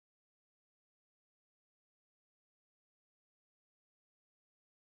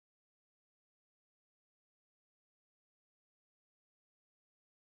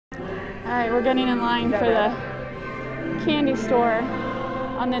Alright, we're getting in line for the candy store.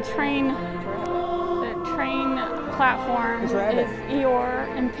 On the train platform is Eeyore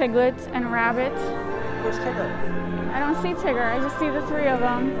and Piglet and Rabbit. Where's Tigger? I don't see Tigger, I just see the three of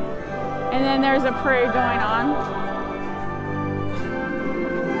them. And then there's a parade going on.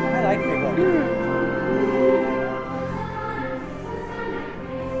 I like Piglet.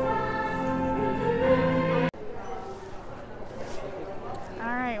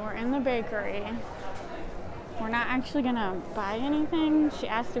 Alright, we're in the bakery. We're not actually gonna buy anything. She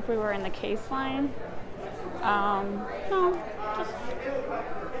asked if we were in the case line. No, just,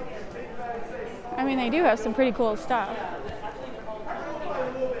 I mean, they do have some pretty cool stuff.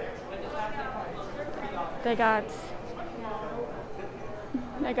 They got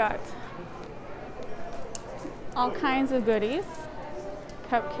all kinds of goodies,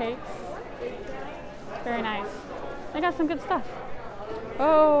 cupcakes, very nice. They got some good stuff.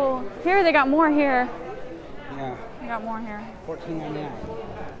 Oh, here they got more here. Yeah. They got more here. $14.99.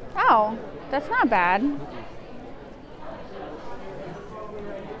 Oh, that's not bad.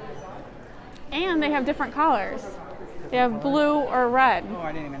 And they have different colors. They have blue or red. Oh,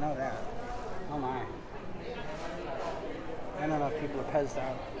 I didn't even know that. Oh my. I don't know if people are pezzed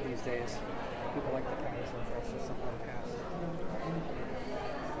out these days. People like the Pez, or if that's just something of the past.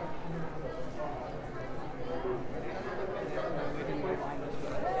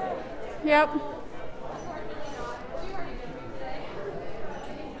 Yep.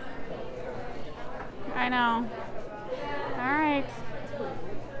 I know. All right.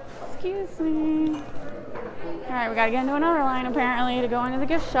 Excuse me. All right, we gotta get into another line apparently to go into the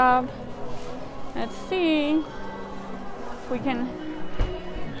gift shop. Let's see if we can.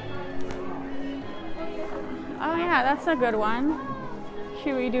 Oh yeah, that's a good one.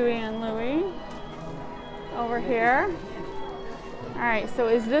 Huey, Dewey, and Louie. Over here. All right, so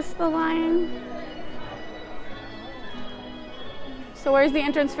is this the line? So where's the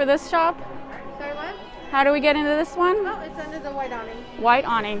entrance for this shop? Sorry, what? How do we get into this one? Oh, it's under the white awning. White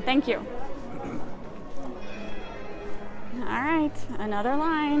awning, thank you. All right, another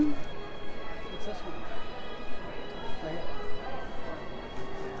line. What's this one? Right here.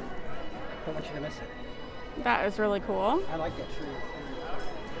 Don't want you to miss it. That is really cool. I like that tree.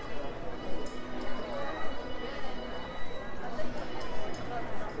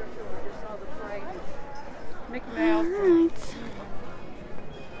 Mickey All Mouse.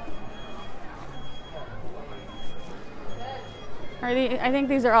 right. I think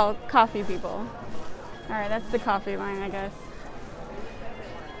these are all coffee people. All right, that's the coffee line, I guess.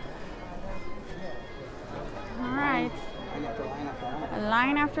 All right.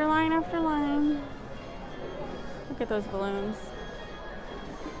 Line after line after line. Look at those balloons.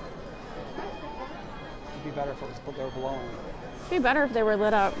 It'd be better if it was they were blowing. It'd be better if they were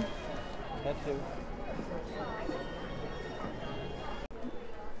lit up. That too.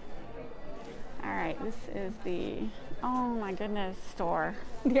 All right, this is the, oh my goodness, store.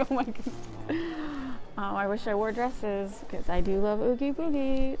 Oh my goodness. Oh, I wish I wore dresses because I do love Oogie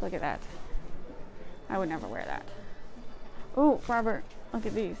Boogie. Look at that. I would never wear that. Oh, Robert, look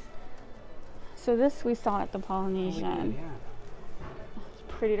at these. So this we saw at the Polynesian. Yeah. It's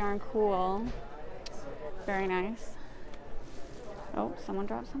pretty darn cool. Very nice. Oh, someone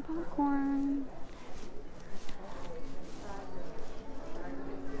dropped some popcorn.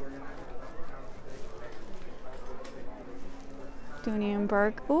 Dooney and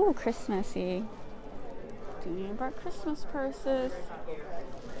Burke. Ooh, Christmassy. Dooney and Burke Christmas purses.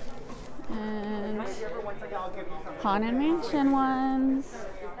 And Haunted Mansion ones.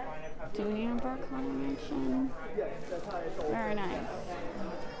 Dooney and Burke Haunted Mansion. Very nice.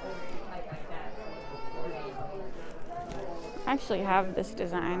 I actually have this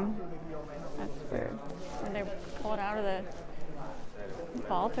design. That's weird. Did they pull it out of the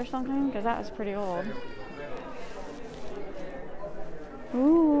vault or something? Because that was pretty old.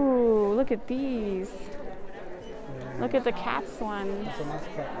 Ooh, look at these. Look at the cats ones.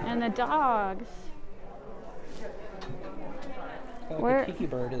 And the dogs. Where the Tiki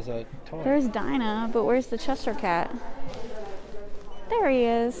Bird is a toy. There's Dinah, but where's the Cheshire Cat? There he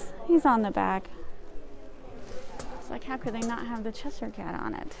is. He's on the back. It's like, how could they not have the Cheshire Cat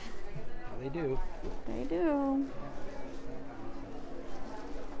on it? Well, they do. They do.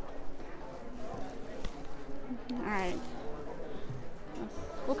 All right.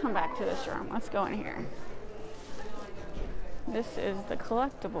 We'll come back to this room. Let's go in here. This is the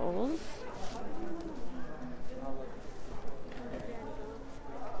collectibles.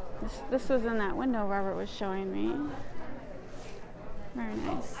 This was in that window Robert was showing me. Very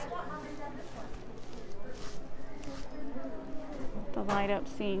nice. The The light up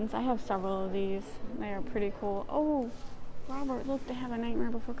scenes. I have several of these. They are pretty cool. Oh, Robert, look, they have a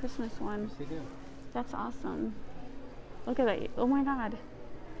Nightmare Before Christmas one. Yes, they do. That's awesome. Look at that. Oh my God.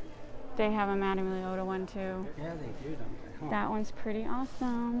 They have a Madame Leota one too. Yeah, they do, don't they? Huh. That one's pretty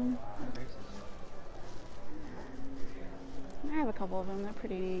awesome. I have a couple of them. They're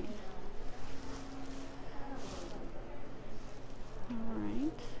pretty neat. All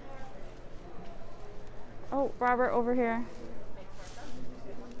right. Oh, Robert, over here.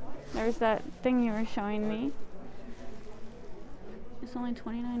 There's that thing you were showing me. It's only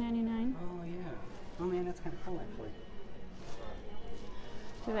 $29.99. Oh, yeah. Oh, man, that's kind of cool, actually.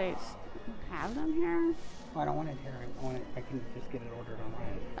 Do they have them here? Oh, I don't want it here. I can just get it ordered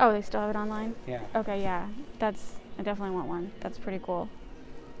online. Oh, they still have it online? Yeah. Okay, yeah. I definitely want one. That's pretty cool.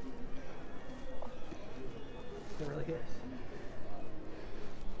 It really is.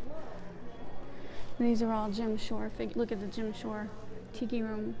 These are all Jim Shore figures. Look at the Jim Shore Tiki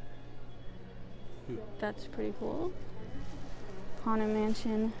Room. That's pretty cool. Haunted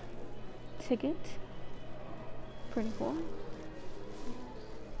Mansion ticket. Pretty cool.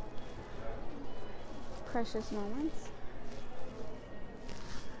 Precious Moments.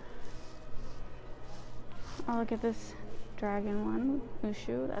 Oh, look at this dragon one.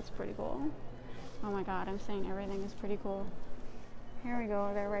 Mushu. That's pretty cool. Oh my God, I'm saying everything is pretty cool. Here we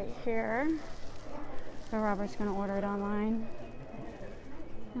go. They're right here. So Robert's gonna order it online.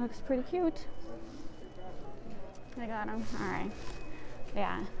 It looks pretty cute. I got him. All right.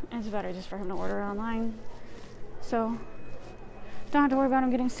 Yeah, it's better just for him to order it online. So don't have to worry about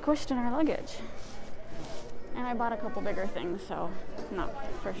him getting squished in our luggage. And I bought a couple bigger things, so not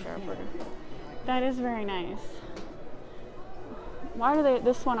for sure. That is very nice. Why do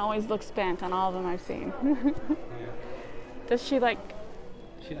this one always looks bent on all of them I've seen? Yeah. Does she like...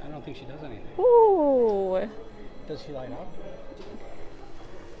 I don't think she does anything. Ooh. Does she light up?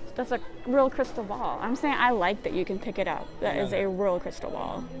 That's a real crystal ball. I'm saying I like that you can pick it up. That is a real crystal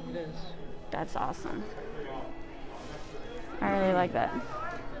ball. It is. That's awesome. I really like that.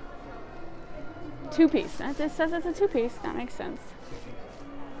 Two-piece. It says it's a two-piece. That makes sense.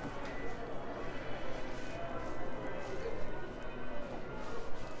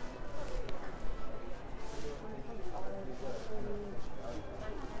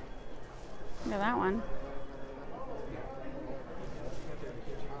 Look at that one.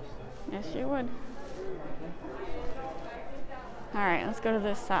 Yes, you would. All right, let's go to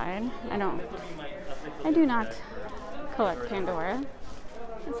this side. I do not collect Pandora.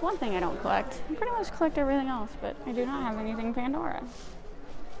 It's one thing I don't collect. I pretty much collect everything else, but I do not have anything Pandora.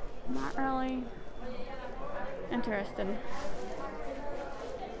 Not really interested.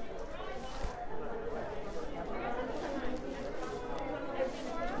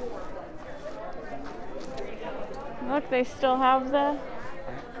 Look, they still have that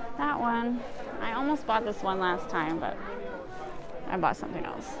one. I almost bought this one last time, but I bought something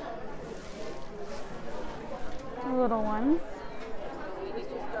else. The little ones.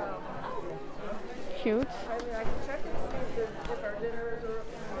 Cute.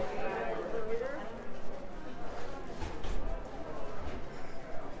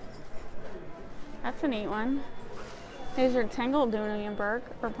 That's a neat one. These are Tangled Dooney and Burke,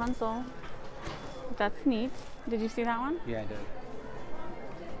 Rapunzel. That's neat. Did you see that one? Yeah, I did.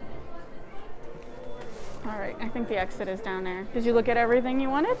 All right, I think the exit is down there. Did you look at everything you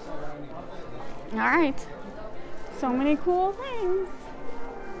wanted? All right. So many cool things.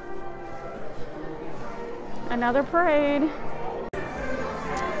 Another parade.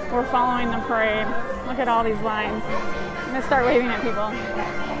 We're following the parade. Look at all these lines. I'm gonna start waving at people.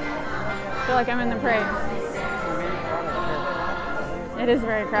 I feel like I'm in the parade. It is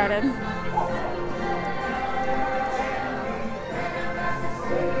very crowded.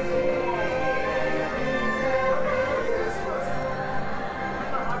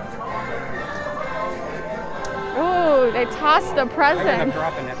 Ooh, they tossed the presents. I ended up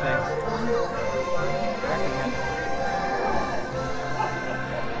dropping that thing.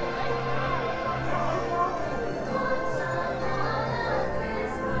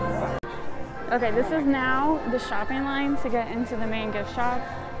 Okay, this is now the shopping line to get into the main gift shop,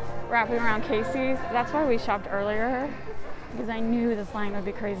 wrapping around Casey's. That's why we shopped earlier, because I knew this line would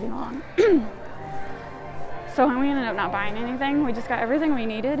be crazy long. So when we ended up not buying anything, we just got everything we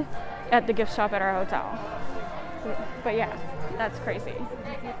needed at the gift shop at our hotel. But yeah, that's crazy. All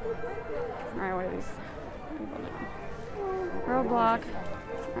right, what are these people doing? Roadblock.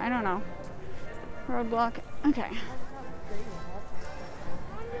 I don't know. Roadblock. Okay.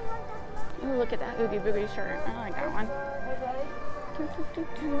 Ooh, look at that Oogie Boogie shirt. I like that one.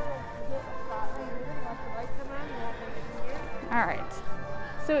 All right.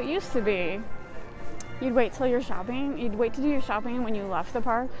 So it used to be, you'd wait till you're shopping. You'd wait to do your shopping when you left the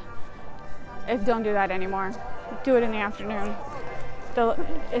park. Don't do that anymore. Do it in the afternoon.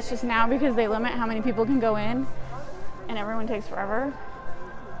 It's just now because they limit how many people can go in and everyone takes forever.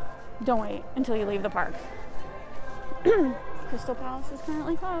 Don't wait until you leave the park. Crystal Palace is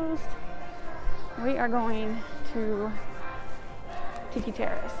currently closed. We are going to Tiki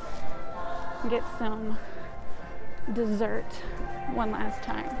Terrace and get some dessert one last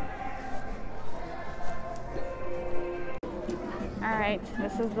time. All right,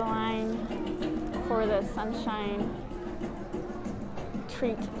 this is the line for the Sunshine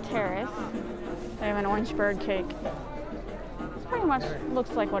Treat Terrace. They have an orange bird cake. This pretty much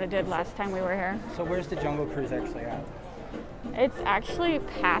looks like what it did last time we were here. So where's the Jungle Cruise actually at? It's actually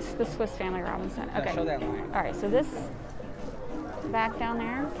past the Swiss Family Robinson. Yeah, Okay. show that line. All right, so this back down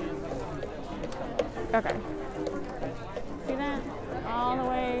there. Okay. See that? All the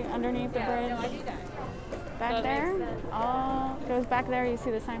way underneath the bridge. Back there. All goes back there. You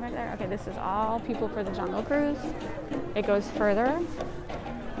see the sign back there? Okay, this is all people for the Jungle Cruise. It goes further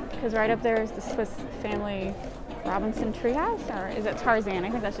because right up there is the Swiss Family Robinson Treehouse, or is it Tarzan? I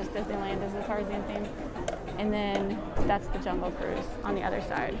think that's just Disneyland is the Tarzan theme. And then that's the Jungle Cruise on the other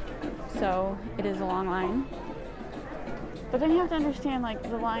side. So it is a long line. But then you have to understand, like,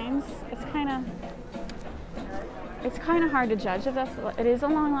 the lines, it's kind of hard to judge if it is a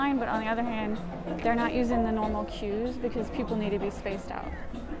long line, but on the other hand, they're not using the normal queues because people need to be spaced out.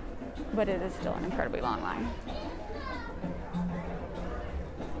 But it is still an incredibly long line.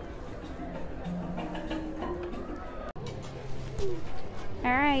 All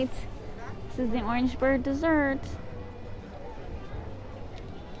right, this is the orange bird dessert.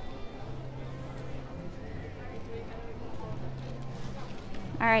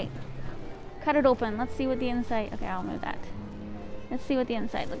 All right, cut it open. Let's see what the inside, okay, I'll move that. Let's see what the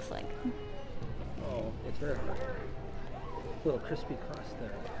inside looks like. Oh, it's very hard. Little crispy crust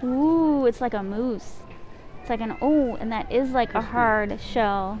there. Ooh, it's like a mousse. It's like oh, and that is like a hard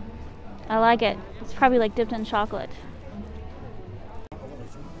shell. I like it. It's probably like dipped in chocolate.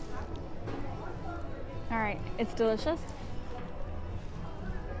 All right, it's delicious.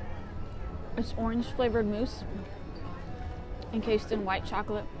 It's orange flavored mousse encased in white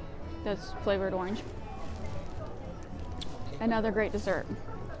chocolate that's flavored orange. Another great dessert.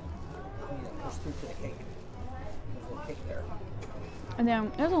 Push through to the cake. There's a little cake there. And then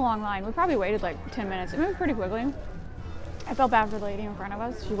there's a long line. We probably waited like 10 minutes. It moved pretty quickly. I felt bad for the lady in front of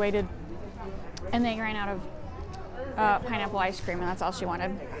us. She waited and they ran out of pineapple ice cream, and that's all she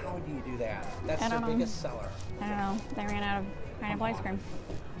wanted. How do you do that? That's their know. biggest seller. I don't know. They ran out of pineapple ice cream.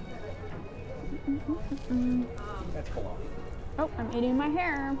 That's cool. Oh, I'm eating my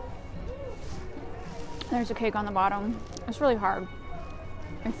hair. There's a cake on the bottom. It's really hard.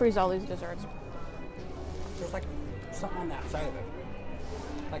 I freeze all these desserts. There's like something on that side of it.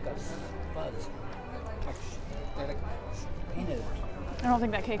 Like a fuzz. Like they're like painted or something. I don't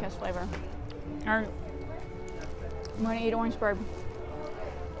think that cake has flavor. All right. I'm going to eat orange bird.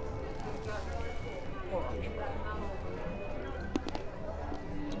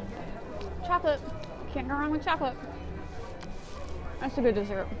 Chocolate. Can't go wrong with chocolate. That's a good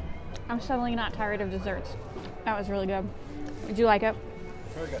dessert. I'm suddenly not tired of desserts. That was really good. Did you like it?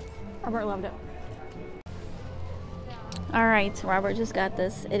 Very good. Robert loved it. All right, Robert just got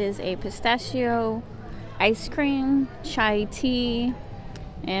this. It is a pistachio ice cream, chai tea,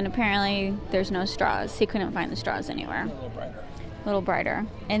 and apparently there's no straws. He couldn't find the straws anywhere. A little brighter. A little brighter.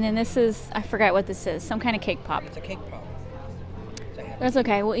 And then this is, I forgot what this is, some kind of cake pop. It's a cake pop. That's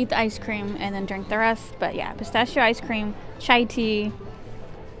okay. We'll eat the ice cream and then drink the rest. But yeah, pistachio ice cream, chai tea.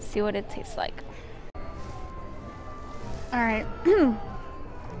 See what it tastes like. All right.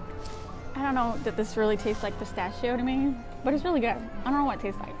 I don't know that this really tastes like pistachio to me, but it's really good. I don't know what it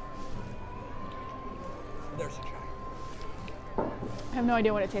tastes like. There's a chai. I have no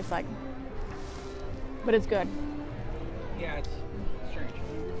idea what it tastes like, but it's good. Yeah, it's strange.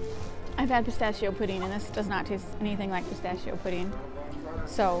 I've had pistachio pudding, and this does not taste anything like pistachio pudding.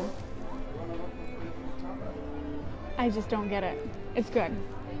 So I just don't get it. It's good,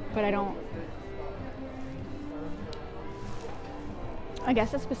 but I don't. I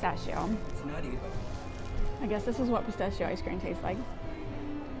guess it's pistachio. It's nutty, but I guess this is what pistachio ice cream tastes like.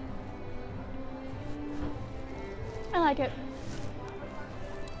 I like it.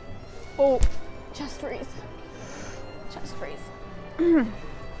 Oh, chest freeze. Chest freeze.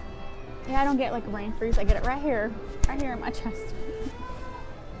 Yeah, I don't get like brain freeze. I get it right here in my chest.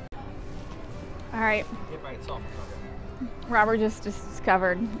 All right. it by itself is okay. Robert just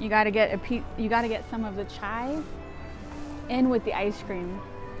discovered you got to get some of the chai in with the ice cream,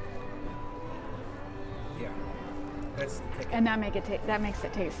 Yeah. That's the ticket. and that makes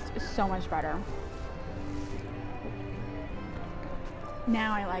it taste so much better.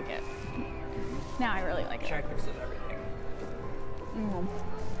 Now I like it. Now I really like it. Check this is everything. Mm.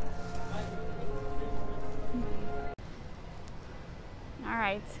 All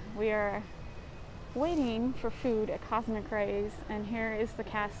right, we are waiting for food at Cosmic Rays, and here is the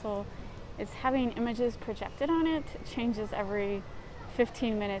castle. It's having images projected on it. It changes every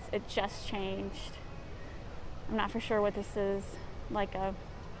 15 minutes. It just changed. I'm not for sure what this is, like a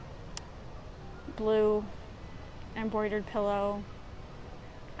blue embroidered pillow.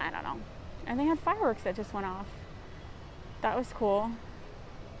 I don't know. And they had fireworks that just went off. That was cool.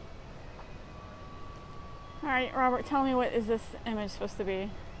 All right, Robert, tell me, what is this image supposed to be?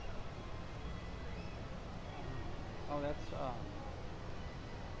 Oh, that's I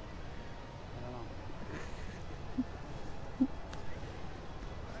don't know.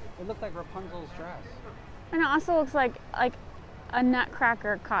 It looked like Rapunzel's dress. And it also looks like a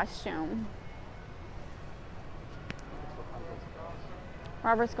nutcracker costume. It's Rapunzel's dress.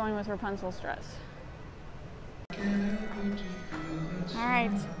 Robert's going with Rapunzel's dress. All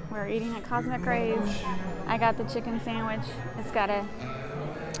right, we're eating at Cosmic Rays. I got the chicken sandwich. It's got a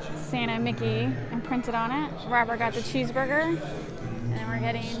Santa Mickey imprinted on it. Robert got the cheeseburger, and we're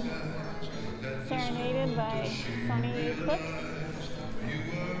getting serenaded by Sony Eclipse.